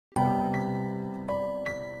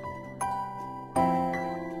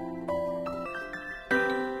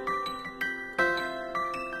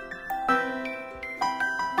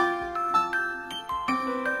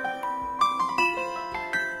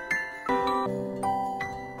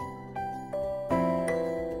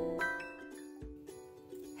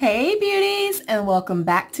Hey beauties, and welcome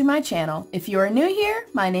back to my channel. If you are new here,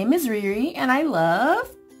 my name is Riri and I love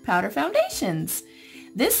powder foundations.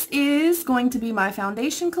 This is going to be my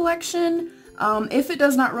foundation collection. If it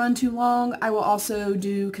does not run too long, I will also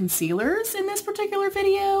do concealers in this particular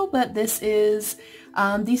video, but this is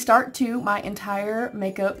the start to my entire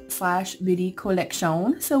makeup slash beauty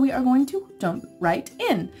collection. So we are going to jump right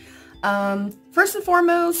in. First and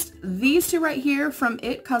foremost, these two right here from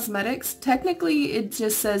IT Cosmetics, technically it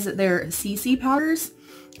just says that they're CC powders,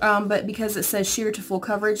 but because it says sheer to full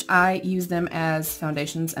coverage, I use them as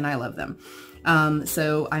foundations and I love them.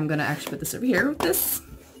 So I'm going to actually put this over here with this.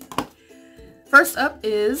 First up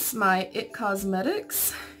is my IT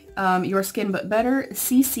Cosmetics Your Skin But Better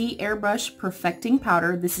CC Airbrush Perfecting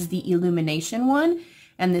Powder. This is the Illumination one,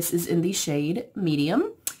 and this is in the shade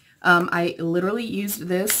Medium. I literally used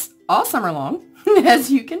this all summer long, as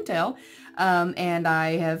you can tell, and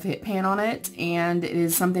I have hit pan on it, and it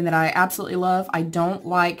is something that I absolutely love. I don't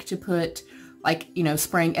like to put, like, you know,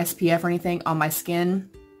 spraying SPF or anything on my skin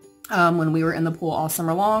when we were in the pool all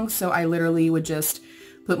summer long, so I literally would just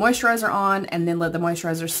put moisturizer on and then let the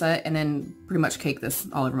moisturizer set and then pretty much cake this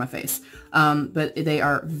all over my face. But they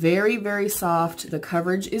are very, very soft. The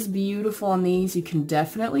coverage is beautiful on these. You can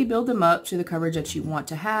definitely build them up to the coverage that you want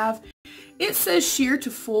to have. It says sheer to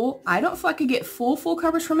full. I don't feel like I get full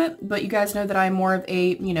coverage from it, but you guys know that I'm more of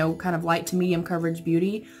a, you know, kind of light to medium coverage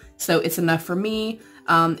beauty. So it's enough for me.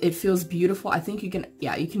 It feels beautiful. I think you can,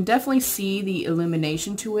 yeah, you can definitely see the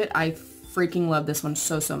illumination to it. I freaking love this one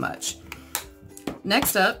so much.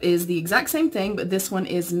 Next up is the exact same thing, but this one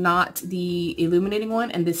is not the illuminating one,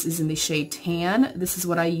 and this is in the shade Tan. This is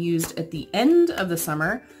what I used at the end of the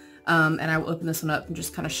summer, and I will open this one up and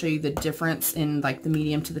just kind of show you the difference in like the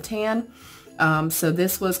medium to the tan. So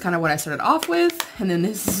this was kind of what I started off with, and then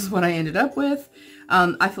this is what I ended up with.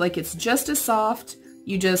 I feel like it's just as soft.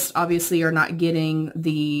 You just obviously are not getting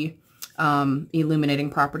the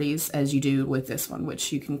illuminating properties as you do with this one,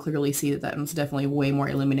 which you can clearly see that one's definitely way more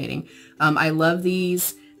illuminating. I love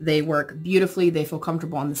these. They work beautifully. They feel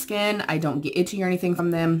comfortable on the skin. I don't get itchy or anything from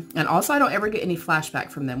them. And also I don't ever get any flashback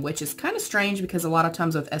from them, which is kind of strange because a lot of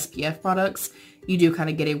times with SPF products, you do kind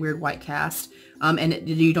of get a weird white cast, and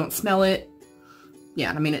you don't smell it.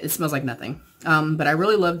 Yeah, I mean, it smells like nothing. But I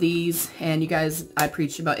really love these, and you guys, I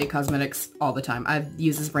preach about IT Cosmetics all the time. I've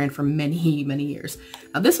used this brand for many years.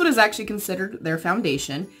 This one is actually considered their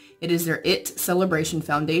foundation. It is their IT Celebration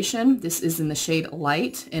Foundation. This is in the shade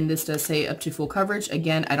Light, and this does say up to full coverage.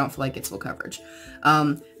 Again, I don't feel like it's full coverage.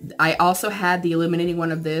 I also had the illuminating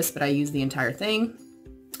one of this, but I used the entire thing.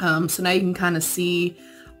 So now you can kind of see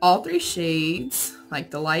all three shades,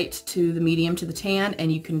 like the light to the medium to the tan,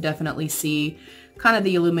 and you can definitely see kind of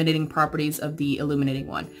the illuminating properties of the illuminating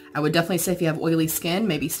one. I would definitely say if you have oily skin,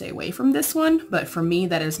 maybe stay away from this one, but for me,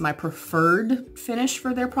 that is my preferred finish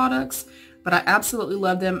for their products. But I absolutely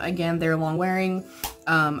love them. Again, they're long wearing.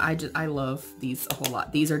 I love these a whole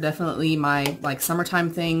lot. These are definitely my like summertime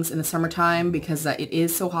things in the summertime because it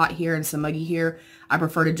is so hot here and so muggy here. I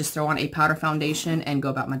prefer to just throw on a powder foundation and go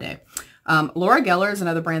about my day. Laura Geller is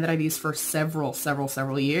another brand that I've used for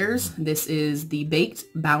several years. This is the Baked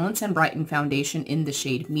Balance and Brighten Foundation in the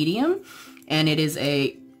shade Medium. And it is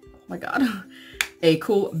a, oh my god, a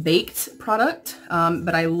cool baked product.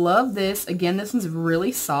 But I love this. Again, this one's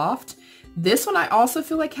really soft. This one I also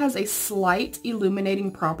feel like has a slight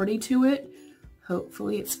illuminating property to it.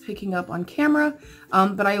 Hopefully it's picking up on camera.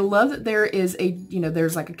 But I love that there is a, you know,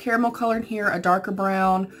 there's like a caramel color in here, a darker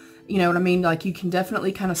brown. You know what I mean? Like you can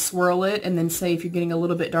definitely kind of swirl it and then say if you're getting a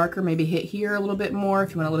little bit darker, maybe hit here a little bit more.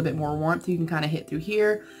 If you want a little bit more warmth, you can kind of hit through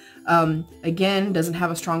here. Again, doesn't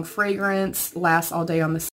have a strong fragrance, lasts all day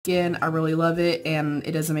on the skin. I really love it, and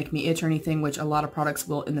it doesn't make me itch or anything, which a lot of products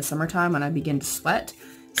will in the summertime when I begin to sweat.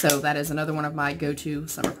 So that is another one of my go-to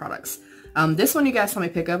summer products. This one you guys saw me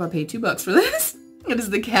pick up. I paid $2 for this. It is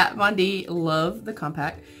the Kat Von D Love the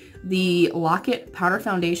Compact. The Lock-It Powder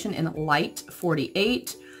Foundation in Light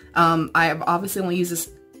 48. I have obviously only used this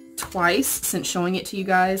twice since showing it to you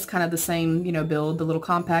guys, kind of the same, you know, build, the little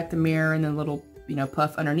compact, the mirror, and then little, you know,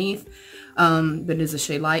 puff underneath. But it is a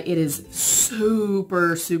shade Light. It is super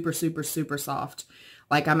soft.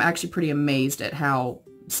 Like, I'm actually pretty amazed at how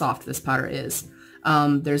soft this powder is.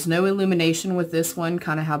 There's no illumination with this one,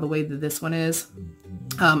 kind of how the way that this one is.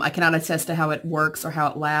 I cannot attest to how it works or how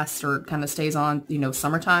it lasts or kind of stays on, you know,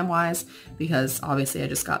 summertime wise, because obviously I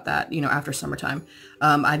just got that, you know, after summertime.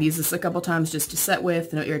 I've used this a couple times just to set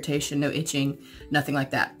with, no irritation, no itching, nothing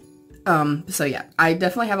like that. So yeah, I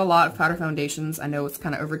definitely have a lot of powder foundations. I know it's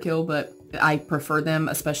kind of overkill, but I prefer them,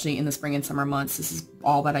 especially in the spring and summer months. This is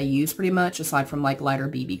all that I use pretty much, aside from like lighter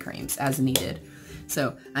BB creams as needed.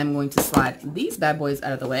 So I'm going to slide these bad boys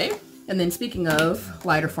out of the way. And then speaking of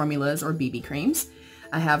lighter formulas or BB creams,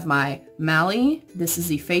 I have my Mally. This is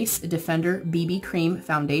the Face Defender BB Cream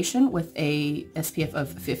Foundation with a SPF of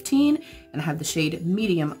 15. And I have the shade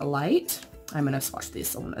Medium Light. I'm going to swatch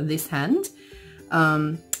this on this hand.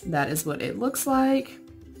 That is what it looks like.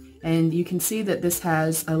 And you can see that this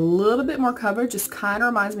has a little bit more coverage. This kind of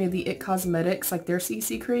reminds me of the IT Cosmetics, like their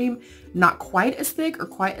CC cream. Not quite as thick or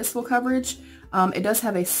quite as full coverage. It does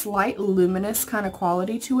have a slight luminous kind of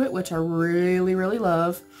quality to it, which I really, really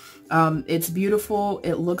love. It's beautiful.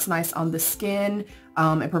 It looks nice on the skin.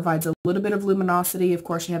 It provides a little bit of luminosity. Of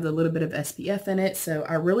course, you have a little bit of SPF in it. So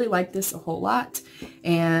I really like this a whole lot.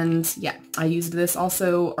 And yeah, I used this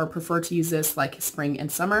also, or prefer to use this like spring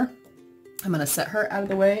and summer. I'm going to set her out of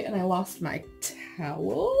the way, and I lost my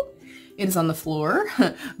towel. It is on the floor.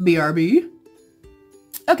 BRB.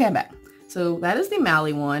 Okay, I'm back. So that is the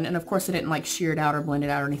Mally one, and of course I didn't like shear it out or blend it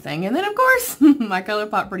out or anything. And then of course, my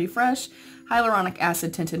ColourPop Pretty Fresh Hyaluronic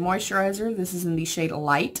Acid Tinted Moisturizer. This is in the shade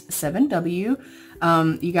Light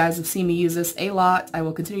 7W. You guys have seen me use this a lot. I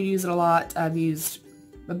will continue to use it a lot. I've used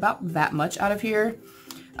about that much out of here.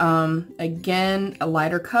 Again, a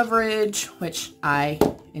lighter coverage, which I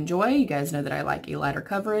enjoy. You guys know that I like a lighter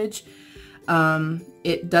coverage.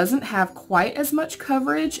 It doesn't have quite as much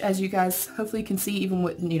coverage as you guys hopefully can see, even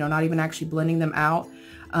with, you know, not even actually blending them out.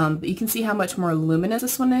 But you can see how much more luminous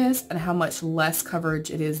this one is and how much less coverage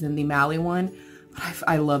it is than the Mally one. But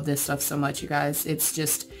I love this stuff so much, you guys.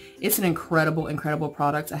 It's an incredible, incredible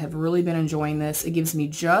product. I have really been enjoying this. It gives me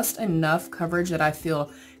just enough coverage that I feel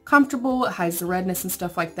comfortable. It hides the redness and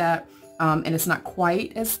stuff like that. And it's not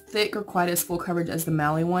quite as thick or quite as full coverage as the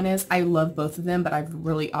Mally one is. I love both of them, but I've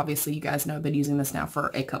really, obviously, you guys know I've been using this now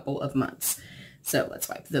for a couple of months. So let's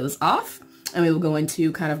wipe those off. And we will go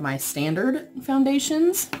into kind of my standard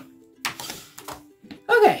foundations.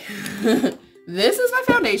 Okay. This is my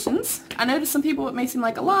foundations. I know to some people it may seem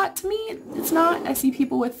like a lot. To me, it's not. I see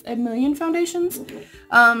people with a million foundations.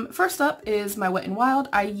 First up is my Wet n Wild.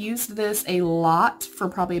 I used this a lot for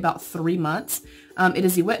probably about 3 months. It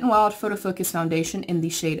is the Wet n Wild Photo Focus Foundation in the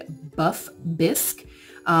shade Buff Bisque.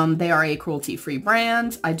 They are a cruelty-free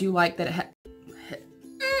brand. I do like that it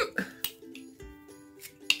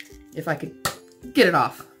if I could get it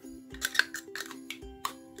off.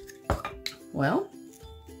 Well,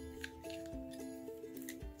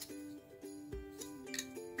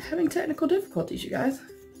 having technical difficulties, you guys.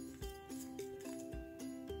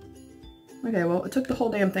 Okay, well, it took the whole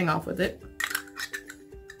damn thing off with it.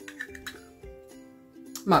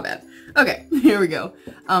 My bad. Okay, here we go.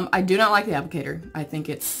 I do not like the applicator. I think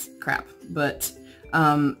it's crap, but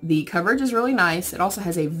the coverage is really nice. It also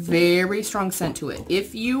has a very strong scent to it.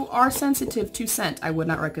 If you are sensitive to scent, I would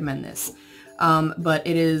not recommend this, but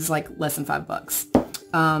it is like less than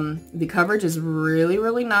 $5. The coverage is really,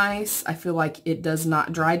 really nice. I feel like it does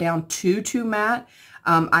not dry down too matte.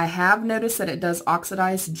 I have noticed that it does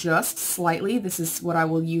oxidize just slightly. This is what I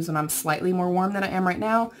will use when I'm slightly more warm than I am right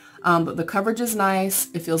now. But the coverage is nice.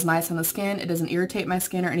 It feels nice on the skin. It doesn't irritate my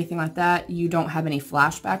skin or anything like that. You don't have any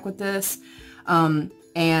flashback with this.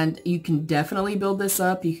 And you can definitely build this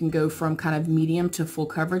up. You can go from kind of medium to full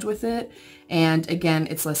coverage with it. And again,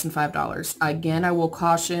 it's less than $5. Again, I will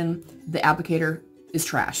caution, the applicator is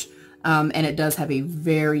trash. And it does have a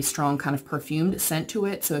very strong kind of perfumed scent to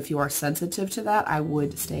it. So if you are sensitive to that, I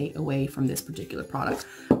would stay away from this particular product.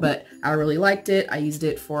 But I really liked it. I used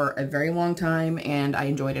it for a very long time and I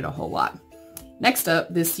enjoyed it a whole lot. Next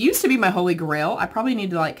up, this used to be my holy grail. I probably need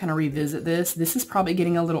to like kind of revisit this. This is probably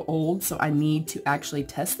getting a little old, so I need to actually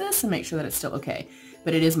test this and make sure that it's still okay.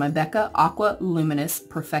 But it is my Becca Aqua Luminous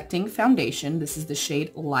Perfecting Foundation. This is the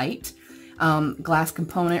shade Light. Glass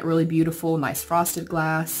component, really beautiful, nice frosted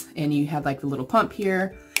glass, and you have like the little pump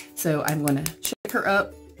here. So I'm going to shake her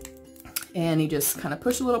up, and you just kind of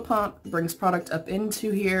push a little pump, brings product up into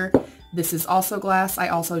here. This is also glass. I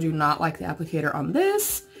also do not like the applicator on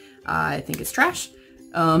this. I think it's trash.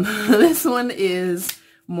 This one is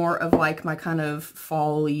more of like my kind of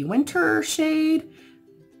fall-y winter shade.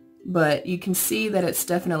 But you can see that it's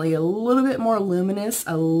definitely a little bit more luminous,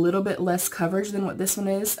 a little bit less coverage than what this one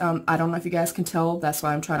is. I don't know if you guys can tell. That's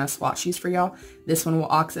why I'm trying to swatch these for y'all. This one will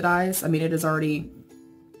oxidize. I mean, it is already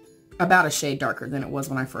about a shade darker than it was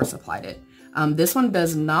when I first applied it. This one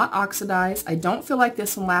does not oxidize. I don't feel like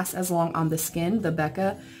this one lasts as long on the skin, the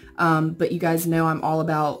Becca. But you guys know I'm all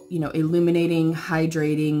about, you know, illuminating,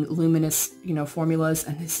 hydrating, luminous, you know, formulas.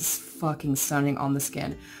 And this is fucking stunning on the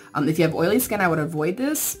skin. If you have oily skin, I would avoid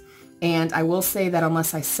this. And I will say that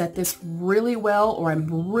unless I set this really well or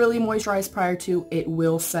I'm really moisturized prior to, it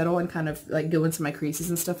will settle and kind of like go into my creases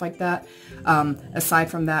and stuff like that. Aside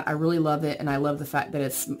from that, I really love it, and I love the fact that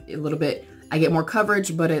it's a little bit, I get more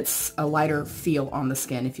coverage, but it's a lighter feel on the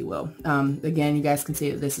skin, if you will. Again, you guys can see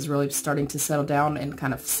that this is really starting to settle down and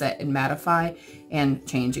kind of set and mattify and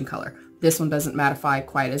change in color. This one doesn't mattify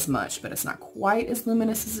quite as much, but it's not quite as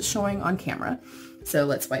luminous as it's showing on camera. So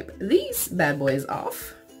let's wipe these bad boys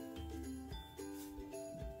off.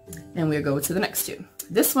 And we'll go to the next two.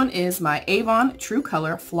 This one is my Avon True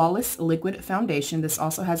Color Flawless Liquid Foundation. This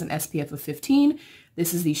also has an SPF of 15.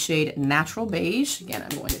 This is the shade Natural Beige. Again,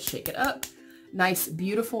 I'm going to shake it up. Nice,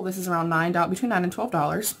 beautiful. This is around between $9 and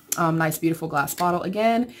 $12. Nice, beautiful glass bottle.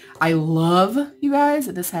 Again, I love, you guys,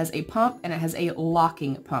 that this has a pump and it has a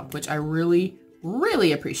locking pump, which I really,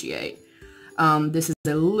 really appreciate. This is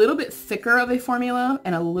a little bit thicker of a formula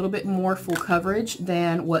and a little bit more full coverage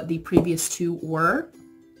than what the previous two were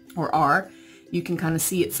or are. You can kind of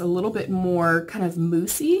see it's a little bit more kind of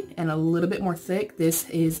moussey and a little bit more thick. This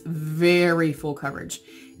is very full coverage.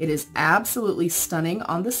 It is absolutely stunning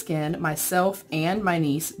on the skin. Myself and my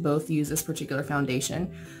niece both use this particular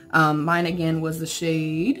foundation. Mine again was the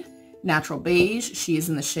shade Natural Beige. She is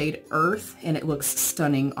in the shade Earth, and it looks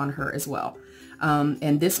stunning on her as well.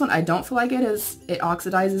 And this one, I don't feel like it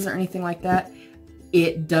oxidizes or anything like that.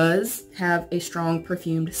 It does have a strong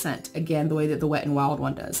perfumed scent, again, the way that the Wet n Wild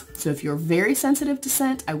one does. So if you're very sensitive to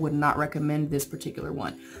scent, I would not recommend this particular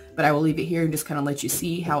one. But I will leave it here and just kind of let you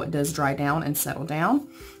see how it does dry down and settle down.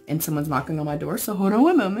 And someone's knocking on my door, so hold on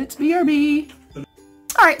one moment. BRB.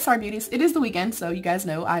 All right, sorry beauties, it is the weekend, so you guys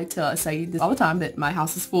know I say this all the time that my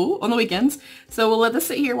house is full on the weekends. So we'll let this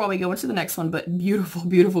sit here while we go into the next one, but beautiful,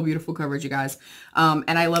 beautiful, beautiful coverage, you guys.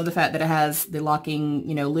 And I love the fact that it has the locking,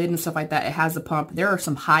 you know, lid and stuff like that. It has a pump. There are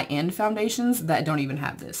some high-end foundations that don't even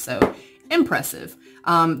have this, so impressive.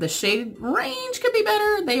 The shade range could be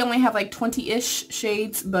better. They only have like 20-ish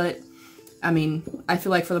shades, but I mean, I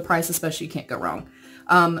feel like for the price especially, you can't go wrong.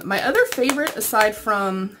 My other favorite, aside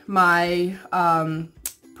from my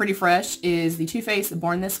Pretty Fresh, is the Too Faced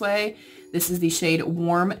Born This Way. This is the shade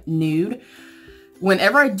Warm Nude.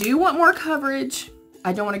 Whenever I do want more coverage,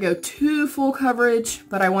 I don't want to go too full coverage,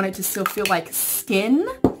 but I want it to still feel like skin.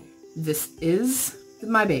 This is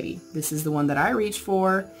my baby. This is the one that I reach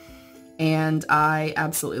for, and I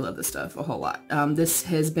absolutely love this stuff a whole lot. This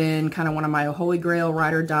has been kind of one of my holy grail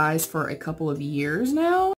ride or dies for a couple of years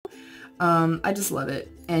now. I just love it.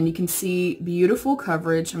 And you can see beautiful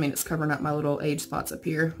coverage. I mean, it's covering up my little age spots up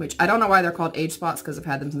here, which I don't know why they're called age spots because I've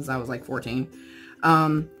had them since I was like 14.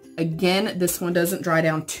 Again, this one doesn't dry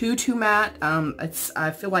down too matte.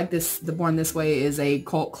 I feel like the Born This Way is a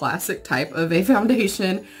cult classic type of a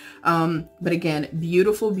foundation. But again,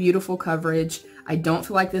 beautiful, beautiful coverage. I don't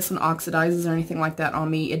feel like this one oxidizes or anything like that on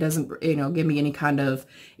me. It doesn't, you know, give me any kind of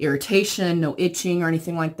irritation, no itching or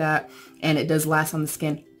anything like that. And it does last on the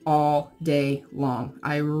skin all day long.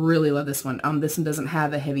 I really love this one. This one doesn't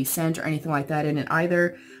have a heavy scent or anything like that in it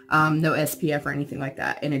either. No SPF or anything like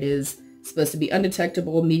that. And it is supposed to be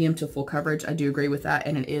undetectable, medium to full coverage. I do agree with that.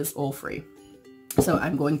 And it is oil free. So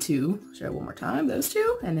I'm going to show one more time those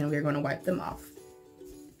two, and then we're going to wipe them off.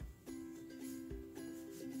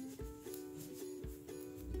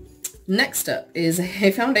 Next up is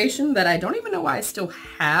a foundation that I don't even know why I still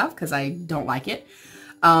have because I don't like it.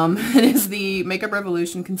 It is the Makeup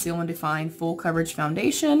Revolution Conceal and Define Full Coverage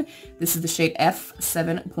Foundation. This is the shade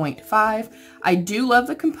F7.5. I do love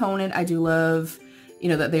the component. I do love, you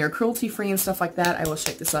know, that they are cruelty-free and stuff like that. I will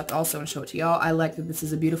shake this up also and show it to y'all. I like that this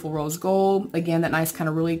is a beautiful rose gold. Again, that nice kind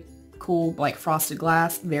of really cool like frosted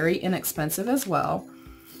glass. Very inexpensive as well.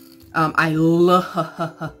 I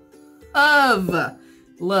love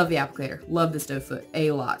the applicator. Love this doe foot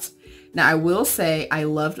a lot. Now, I will say I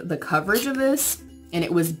loved the coverage of this, and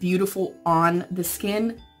it was beautiful on the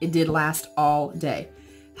skin. It did last all day.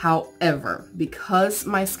 However, because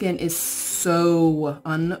my skin is so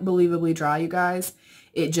unbelievably dry, you guys,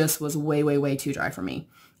 it just was way, way, way too dry for me.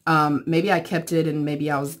 Maybe I kept it and maybe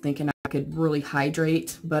I was thinking I could really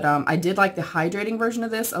hydrate, but I did like the hydrating version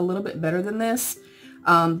of this a little bit better than this.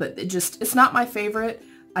 But it's not my favorite.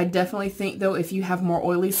 I definitely think, though, if you have more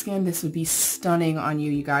oily skin, this would be stunning on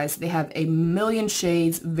you, you guys. They have a million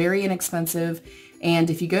shades, very inexpensive. And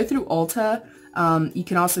if you go through Ulta, you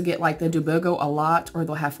can also get like the Dubogo a lot, or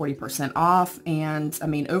they'll have 40% off. And I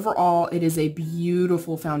mean, overall, it is a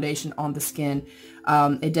beautiful foundation on the skin.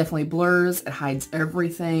 It definitely blurs. It hides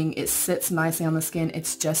everything. It sits nicely on the skin.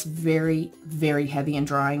 It's just very, very heavy and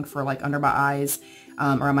drying for like under my eyes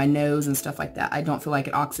or on my nose and stuff like that. I don't feel like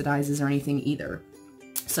it oxidizes or anything either.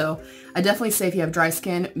 So I definitely say if you have dry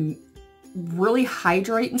skin, really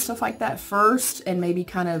hydrate and stuff like that first and maybe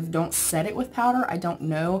kind of don't set it with powder. I don't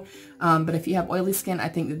know. But if you have oily skin, I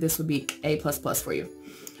think that this would be A++ for you.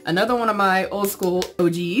 Another one of my old school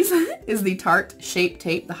OGs is the Tarte Shape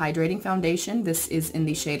Tape, the hydrating foundation. This is in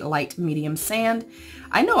the shade Light Medium Sand.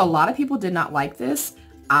 I know a lot of people did not like this.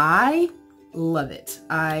 I love it.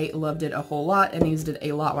 I loved it a whole lot and used it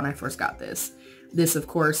a lot when I first got this. This, of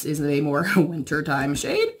course, is a more wintertime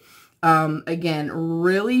shade. Again,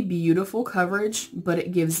 really beautiful coverage, but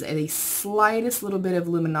it gives the slightest little bit of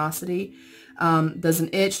luminosity.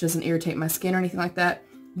 Doesn't itch, doesn't irritate my skin or anything like that.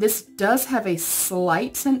 This does have a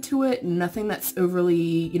slight scent to it, nothing that's overly,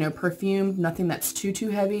 you know, perfumed, nothing that's too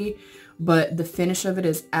heavy, but the finish of it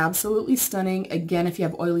is absolutely stunning. Again, if you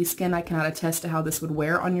have oily skin, I cannot attest to how this would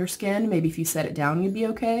wear on your skin. Maybe if you set it down, you'd be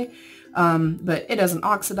okay. But it doesn't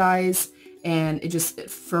oxidize. And it just,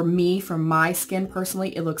 for me, for my skin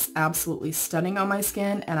personally, it looks absolutely stunning on my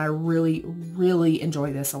skin. And I really, really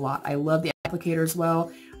enjoy this a lot. I love the applicator as well.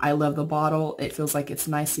 I love the bottle. It feels like it's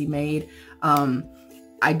nicely made.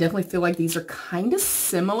 I definitely feel like these are kind of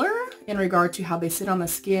similar in regard to how they sit on the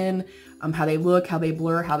skin, how they look, how they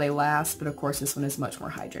blur, how they last. But of course, this one is much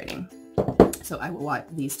more hydrating. So I will wipe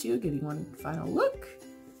these two, give you one final look.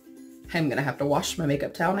 I'm going to have to wash my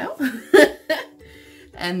makeup towel now.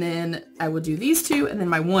 And then I will do these two and then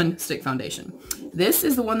my one stick foundation. This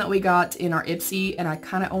is the one that we got in our Ipsy and I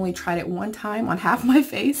kind of only tried it one time on half my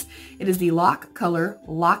face. It is the Lock Color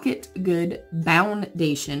Lock It Good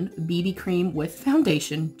Boundation BB Cream with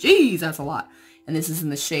Foundation. Jeez, that's a lot. And this is in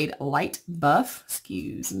the shade Light Buff.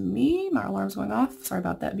 Excuse me, my alarm's going off. Sorry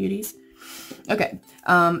about that, beauties. Okay,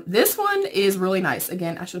 this one is really nice.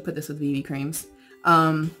 Again, I should have put this with BB creams.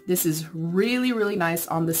 This is really, really nice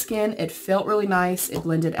on the skin. It felt really nice. It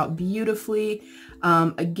blended out beautifully.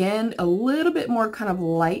 Again, a little bit more kind of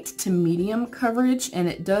light to medium coverage, and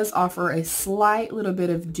it does offer a slight little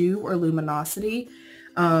bit of dew or luminosity.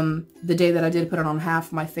 The day that I did put it on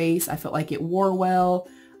half my face, I felt like it wore well.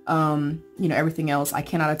 You know, everything else, I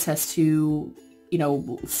cannot attest to, you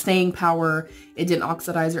know, staying power. It didn't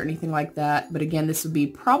oxidize or anything like that. But again, this would be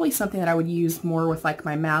probably something that I would use more with like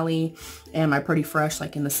my Mally and my Pretty Fresh,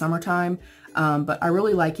 like in the summertime. But I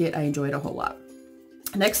really like it. I enjoy it a whole lot.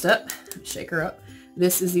 Next up, shake her up.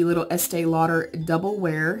 This is the little Estee Lauder Double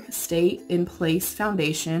Wear Stay in Place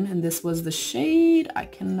Foundation. And this was the shade, I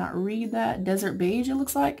cannot read that, Desert Beige it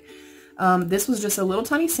looks like. This was just a little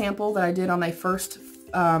tiny sample that I did on my first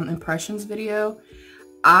impressions video.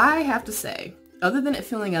 I have to say, other than it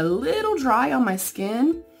feeling a little dry on my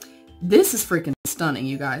skin, this is freaking stunning,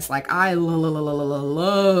 you guys. Like, I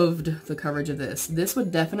loved the coverage of this. This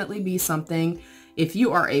would definitely be something, if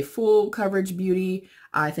you are a full coverage beauty,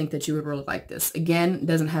 I think that you would really like this. Again, it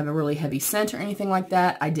doesn't have a really heavy scent or anything like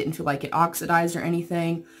that. I didn't feel like it oxidized or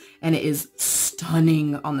anything, and it is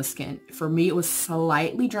stunning on the skin. For me, it was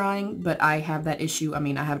slightly drying, but I have that issue. I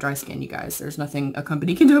mean, I have dry skin, you guys. There's nothing a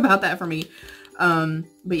company can do about that for me.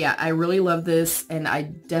 But yeah, I really love this, and I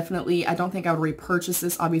don't think I would repurchase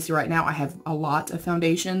this. Obviously right now I have a lot of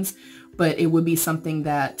foundations, but it would be something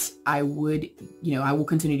that I would, you know, I will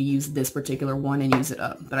continue to use this particular one and use it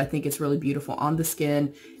up. But I think it's really beautiful on the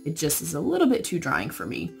skin. It just is a little bit too drying for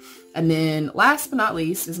me. And then last but not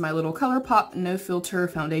least is my little ColourPop No Filter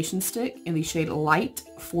foundation stick in the shade Light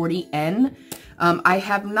 40N. I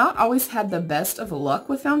have not always had the best of luck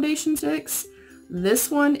with foundation sticks.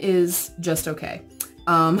 This one is just okay.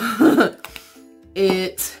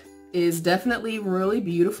 It is definitely really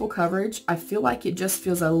beautiful coverage. I feel like it just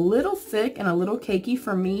feels a little thick and a little cakey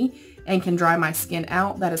for me and can dry my skin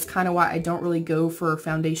out. That is kind of why I don't really go for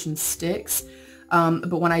foundation sticks.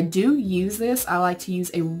 But when I do use this, I like to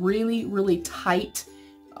use a really, really tight,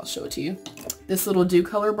 I'll show it to you, this little Dew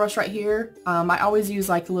Color brush right here. I always use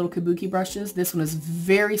like the little kabuki brushes. This one is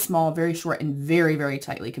very small, very short, and very, very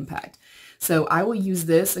tightly compact. So I will use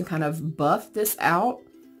this and kind of buff this out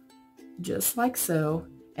just like so.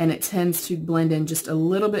 And it tends to blend in just a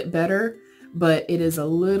little bit better, but it is a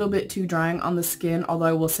little bit too drying on the skin. Although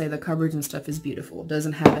I will say the coverage and stuff is beautiful. It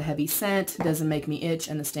doesn't have a heavy scent, doesn't make me itch,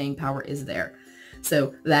 and the staying power is there.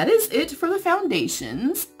 So that is it for the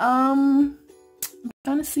foundations. I'm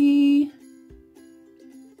trying to see.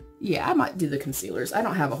 Yeah, I might do the concealers. I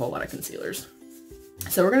don't have a whole lot of concealers.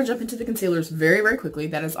 So we're going to jump into the concealers very, very quickly.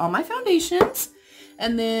 That is all my foundations.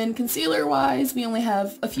 And then concealer-wise, we only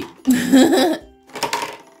have a few.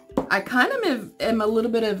 I kind of am a little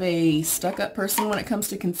bit of a stuck-up person when it comes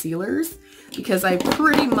to concealers because I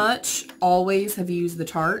pretty much always have used the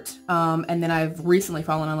Tarte. And then I've recently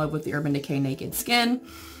fallen in love with the Urban Decay Naked Skin.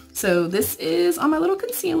 So this is on my little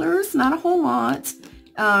concealers, not a whole lot.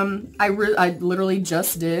 I literally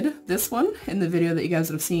just did this one in the video that you guys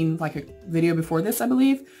would have seen, like a video before this, I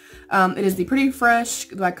believe. It is the Pretty Fresh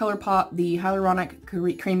by ColourPop, the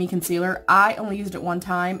Hyaluronic Creamy Concealer. I only used it one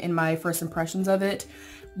time in my first impressions of it.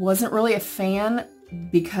 Wasn't really a fan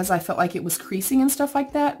because I felt like it was creasing and stuff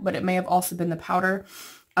like that, but it may have also been the powder.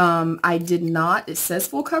 I did not, it says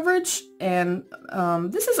full coverage, and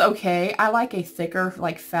this is okay. I like a thicker,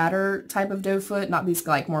 like fatter type of doe foot, not these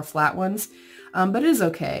like more flat ones, but it is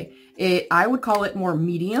okay. I would call it more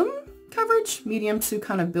medium coverage, medium to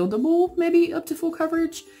kind of buildable, maybe up to full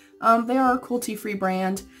coverage. They are a cruelty-free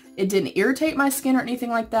brand. It didn't irritate my skin or anything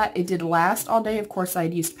like that. It did last all day. Of course, I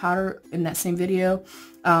had used powder in that same video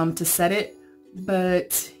to set it,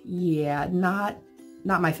 but yeah, not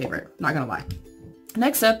my favorite, not gonna lie.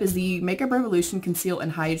 Next up is the Makeup Revolution Conceal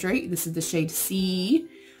and Hydrate. This is the shade C5.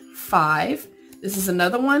 This is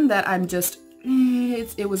another one that I'm just,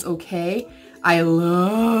 it was okay. I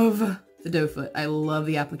love the doe foot. I love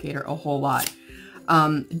the applicator a whole lot.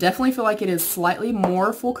 Definitely feel like it is slightly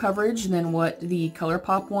more full coverage than what the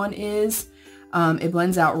ColourPop one is. It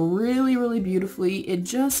blends out really, really beautifully. It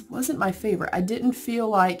just wasn't my favorite. I didn't feel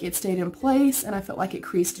like it stayed in place, and I felt like it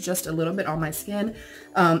creased just a little bit on my skin.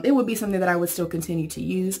 It would be something that I would still continue to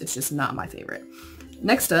use. It's just not my favorite.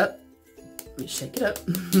 Next up, let me shake it up,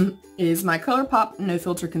 is my ColourPop No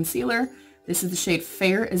Filter Concealer. This is the shade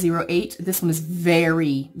Fair 08. This one is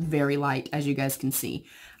very, very light, as you guys can see.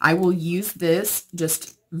 I will use this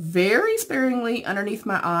just very sparingly underneath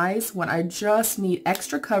my eyes when I just need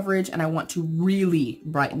extra coverage and I want to really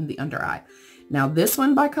brighten the under eye. Now this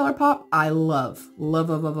one by ColourPop, I love, love,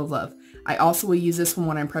 love, love, love, love. I also will use this one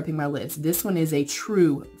when I'm prepping my lids. This one is a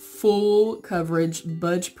true full coverage,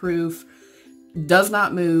 budge proof, does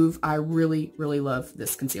not move. I really, really love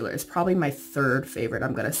this concealer. It's probably my third favorite,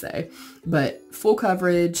 I'm gonna say. But full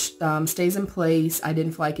coverage, stays in place. I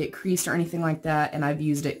didn't feel like it creased or anything like that, and I've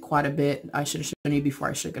used it quite a bit. I should have shown you before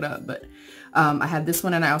I shook it up, but I have this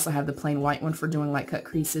one, and I also have the plain white one for doing light cut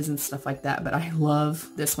creases and stuff like that, but I love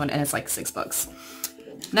this one, and it's like $6.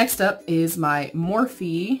 Next up is my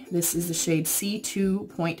Morphe. This is the shade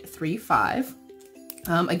C2.35.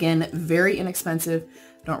 Again, very inexpensive.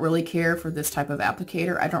 Don't really care for this type of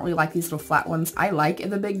applicator. I don't really like these little flat ones. I like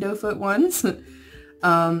the big doe foot ones. You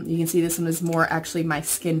can see this one is more actually my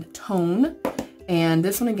skin tone. And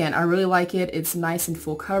this one, again, I really like it. It's nice and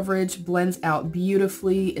full coverage, blends out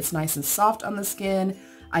beautifully. It's nice and soft on the skin.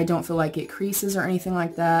 I don't feel like it creases or anything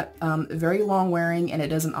like that. Very long wearing, and it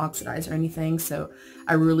doesn't oxidize or anything, so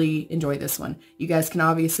I really enjoy this one. You guys can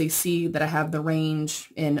obviously see that I have the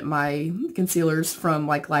range in my concealers from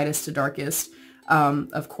like lightest to darkest.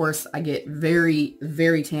 Of course, I get very,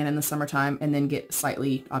 very tan in the summertime and then get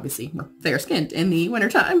slightly, obviously, more fair-skinned in the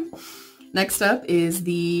wintertime. Next up is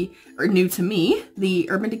new to me, the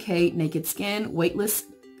Urban Decay Naked Skin Weightless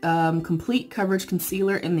Complete Coverage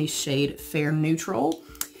Concealer in the shade Fair Neutral.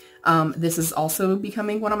 This is also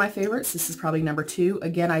becoming one of my favorites. This is probably number 2.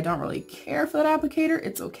 Again, I don't really care for that applicator.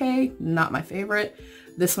 It's okay, not my favorite.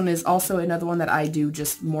 This one is also another one that I do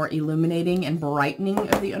just more illuminating and brightening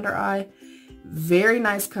of the under eye. Very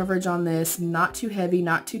nice coverage on this, not too heavy,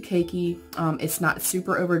 not too cakey. It's not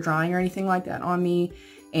super over drying or anything like that on me,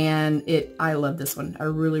 and I love this one. I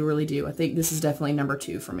really, really do. I think this is definitely number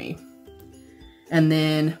 2 for me. And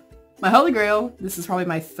then my holy grail, this is probably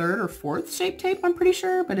my 3rd or 4th Shape Tape, I'm pretty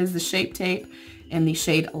sure, but is the Shape Tape in the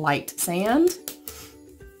shade Light Sand.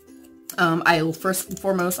 First and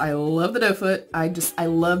foremost, I love the doe foot. I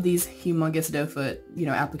love these humongous doe foot,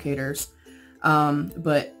 applicators.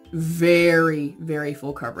 But very, very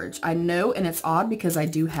full coverage. I know, and it's odd because I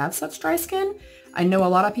do have such dry skin. I know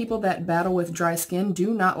a lot of people that battle with dry skin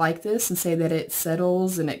do not like this and say that it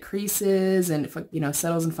settles and it creases and,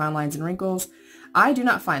 settles in fine lines and wrinkles. I do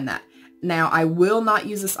not find that. Now, I will not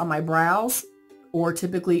use this on my brows or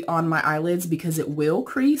typically on my eyelids because it will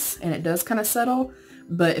crease and it does kind of settle.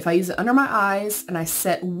 But if I use it under my eyes and I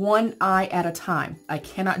set one eye at a time, I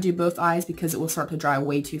cannot do both eyes because it will start to dry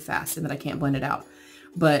way too fast and then I can't blend it out.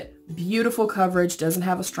 But beautiful coverage, doesn't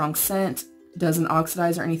have a strong scent, doesn't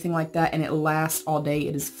oxidize or anything like that, and it lasts all day.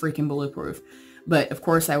 It is freaking bulletproof. But of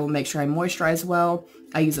course, I will make sure I moisturize well.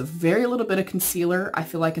 I use a very little bit of concealer. I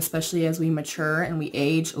feel like especially as we mature and we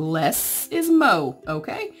age, less is mo,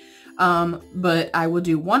 okay? But I will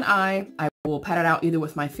do one eye. I will pat it out either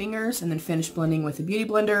with my fingers and then finish blending with a beauty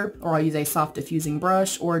blender, or I'll use a soft diffusing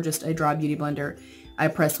brush or just a dry beauty blender. I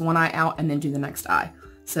press one eye out and then do the next eye.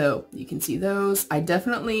 So you can see those. I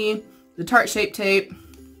definitely, the Tarte Shape Tape,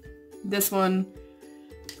 this one,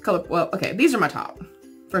 these are my top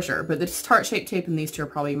for sure. But this Tarte Shape Tape and these two are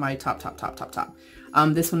probably my top.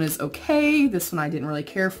 This one is okay. This one I didn't really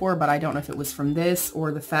care for, but I don't know if it was from this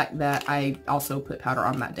or the fact that I also put powder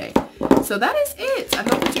on that day. So that is it. I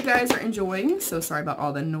hope that you guys are enjoying. So sorry about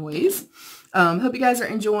all the noise. Hope you guys are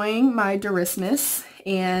enjoying my DERISSMAS.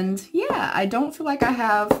 And yeah, I don't feel like I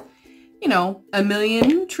have, you know, a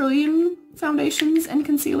million trillion foundations and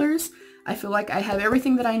concealers. I feel like I have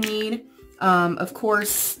everything that I need. Of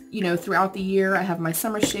course, you know, throughout the year, I have my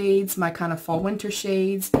summer shades, my kind of fall winter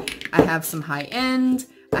shades. I have some high end.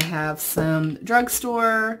 I have some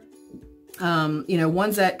drugstore, you know,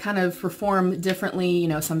 ones that kind of perform differently, you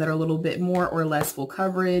know, some that are a little bit more or less full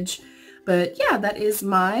coverage. But yeah, that is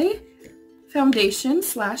my foundation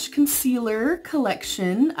slash concealer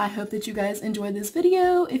collection. I hope that you guys enjoy this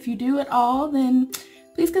video. If you do at all, then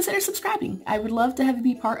please consider subscribing. I would love to have you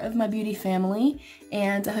be part of my beauty family,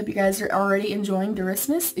 and I hope you guys are already enjoying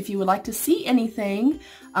DERISSMAS. If you would like to see anything,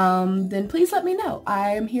 then please let me know. I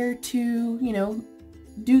am here to, you know,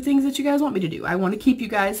 do things that you guys want me to do. I want to keep you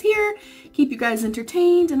guys here, keep you guys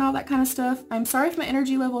entertained and all that kind of stuff. I'm sorry if my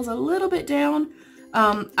energy level is a little bit down.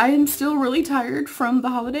 I am still really tired from the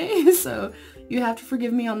holidays, so you have to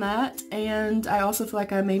forgive me on that. And I also feel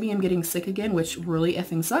like I maybe am getting sick again, which really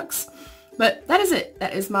effing sucks. But that is it.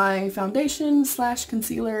 That is my foundation slash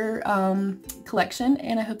concealer collection,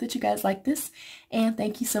 and I hope that you guys like this. And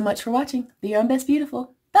thank you so much for watching. Be your own best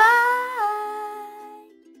beautiful. Bye!